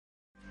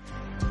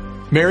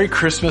Merry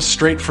Christmas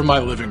straight from my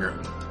living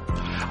room.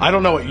 I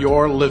don't know what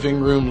your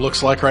living room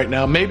looks like right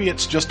now. Maybe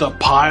it's just a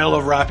pile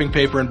of wrapping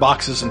paper and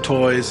boxes and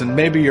toys, and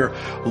maybe you're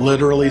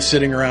literally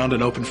sitting around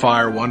an open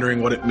fire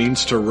wondering what it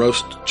means to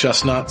roast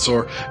chestnuts,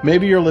 or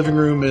maybe your living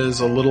room is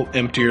a little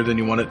emptier than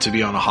you want it to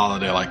be on a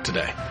holiday like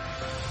today.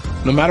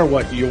 No matter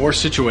what your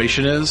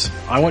situation is,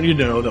 I want you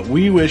to know that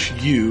we wish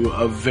you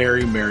a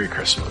very Merry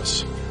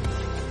Christmas.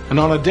 And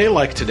on a day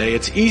like today,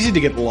 it's easy to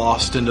get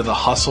lost into the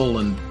hustle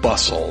and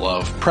bustle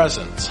of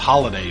presents,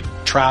 holiday,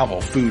 travel,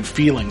 food,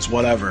 feelings,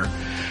 whatever.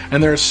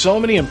 And there are so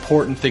many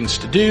important things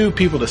to do,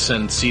 people to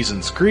send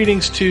season's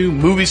greetings to,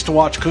 movies to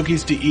watch,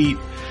 cookies to eat.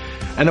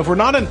 And if we're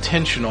not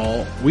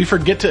intentional, we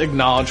forget to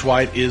acknowledge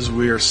why it is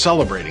we're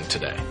celebrating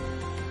today.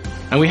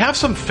 And we have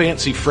some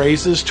fancy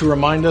phrases to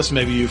remind us.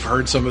 Maybe you've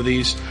heard some of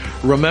these.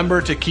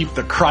 Remember to keep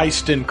the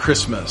Christ in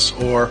Christmas,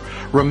 or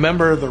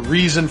remember the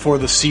reason for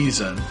the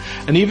season.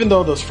 And even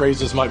though those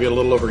phrases might be a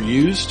little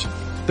overused,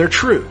 they're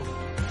true.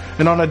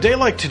 And on a day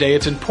like today,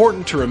 it's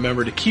important to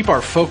remember to keep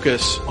our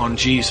focus on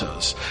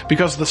Jesus,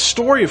 because the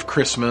story of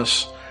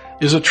Christmas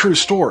is a true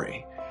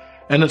story.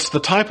 And it's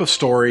the type of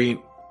story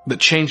that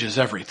changes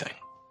everything.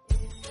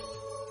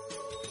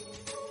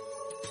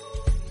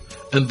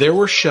 And there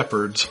were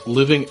shepherds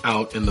living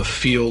out in the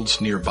fields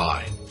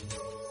nearby,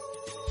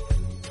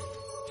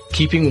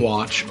 keeping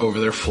watch over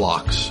their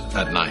flocks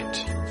at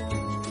night.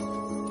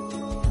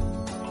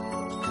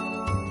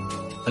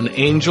 An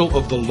angel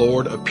of the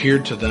Lord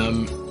appeared to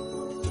them,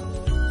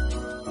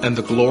 and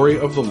the glory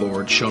of the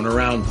Lord shone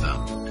around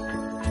them,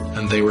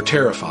 and they were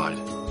terrified.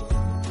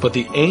 But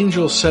the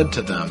angel said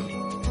to them,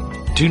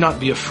 "Do not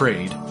be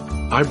afraid.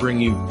 I bring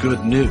you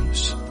good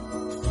news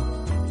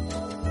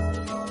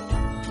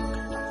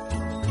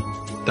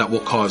that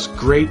will cause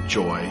great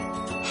joy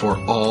for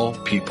all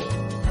people.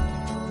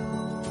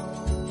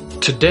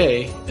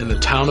 Today, in the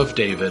town of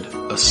David,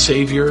 a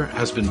Savior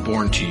has been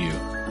born to you.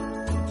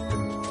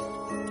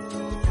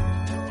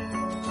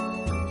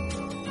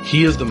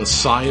 He is the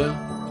Messiah,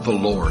 the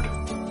Lord.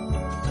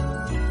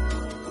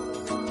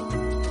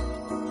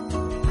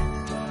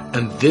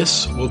 And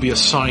this will be a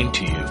sign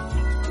to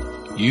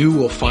you. You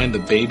will find the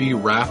baby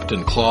wrapped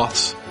in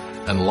cloths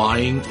and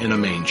lying in a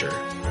manger."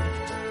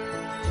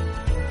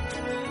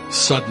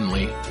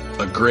 Suddenly,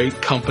 a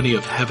great company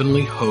of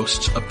heavenly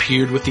hosts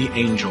appeared with the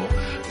angel,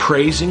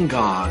 praising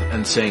God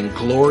and saying,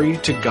 "Glory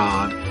to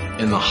God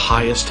in the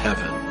highest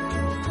heaven,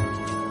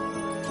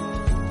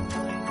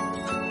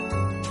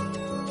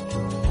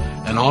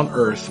 and on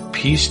earth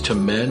peace to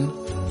men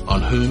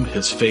on whom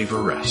his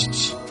favor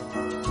rests."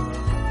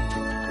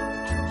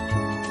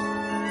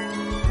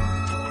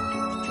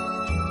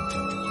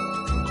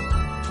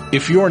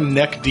 If you're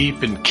neck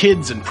deep in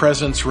kids and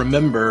presents,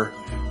 remember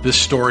this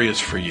story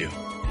is for you.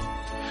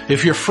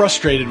 If you're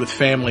frustrated with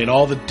family and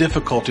all the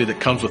difficulty that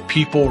comes with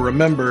people,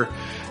 remember,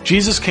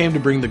 Jesus came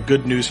to bring the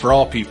good news for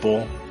all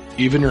people,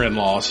 even your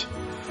in-laws.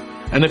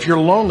 And if you're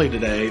lonely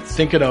today,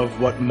 thinking of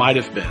what might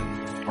have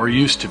been, or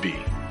used to be,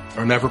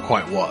 or never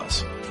quite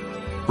was,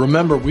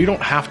 remember, we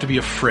don't have to be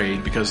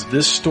afraid, because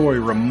this story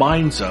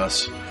reminds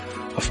us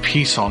of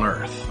peace on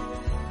earth.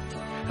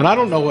 And I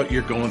don't know what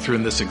you're going through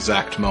in this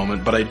exact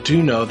moment, but I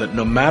do know that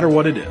no matter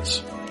what it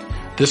is,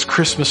 this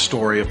Christmas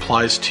story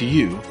applies to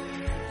you.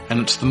 And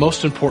it's the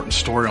most important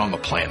story on the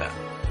planet.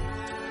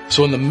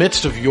 So in the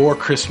midst of your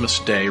Christmas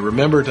day,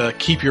 remember to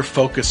keep your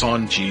focus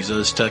on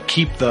Jesus, to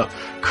keep the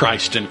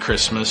Christ in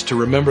Christmas, to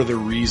remember the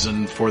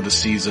reason for the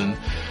season,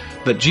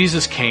 that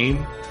Jesus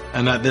came,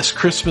 and that this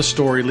Christmas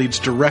story leads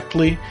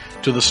directly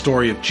to the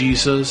story of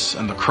Jesus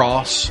and the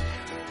cross,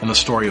 and the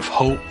story of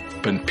hope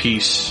and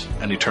peace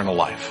and eternal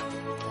life.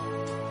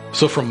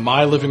 So from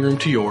my living room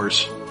to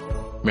yours,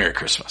 Merry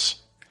Christmas.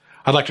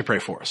 I'd like to pray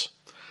for us.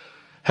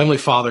 Heavenly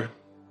Father,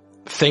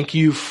 thank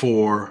you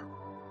for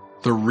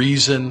the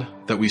reason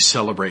that we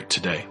celebrate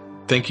today.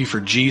 Thank you for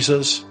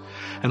Jesus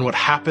and what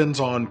happens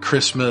on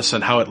Christmas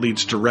and how it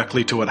leads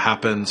directly to what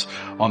happens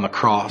on the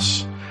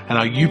cross, and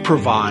how you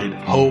provide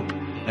hope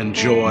and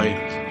joy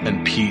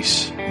and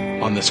peace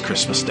on this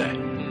Christmas day.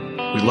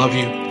 We love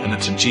you, and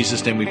it's in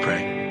Jesus' name we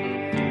pray.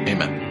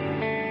 Amen.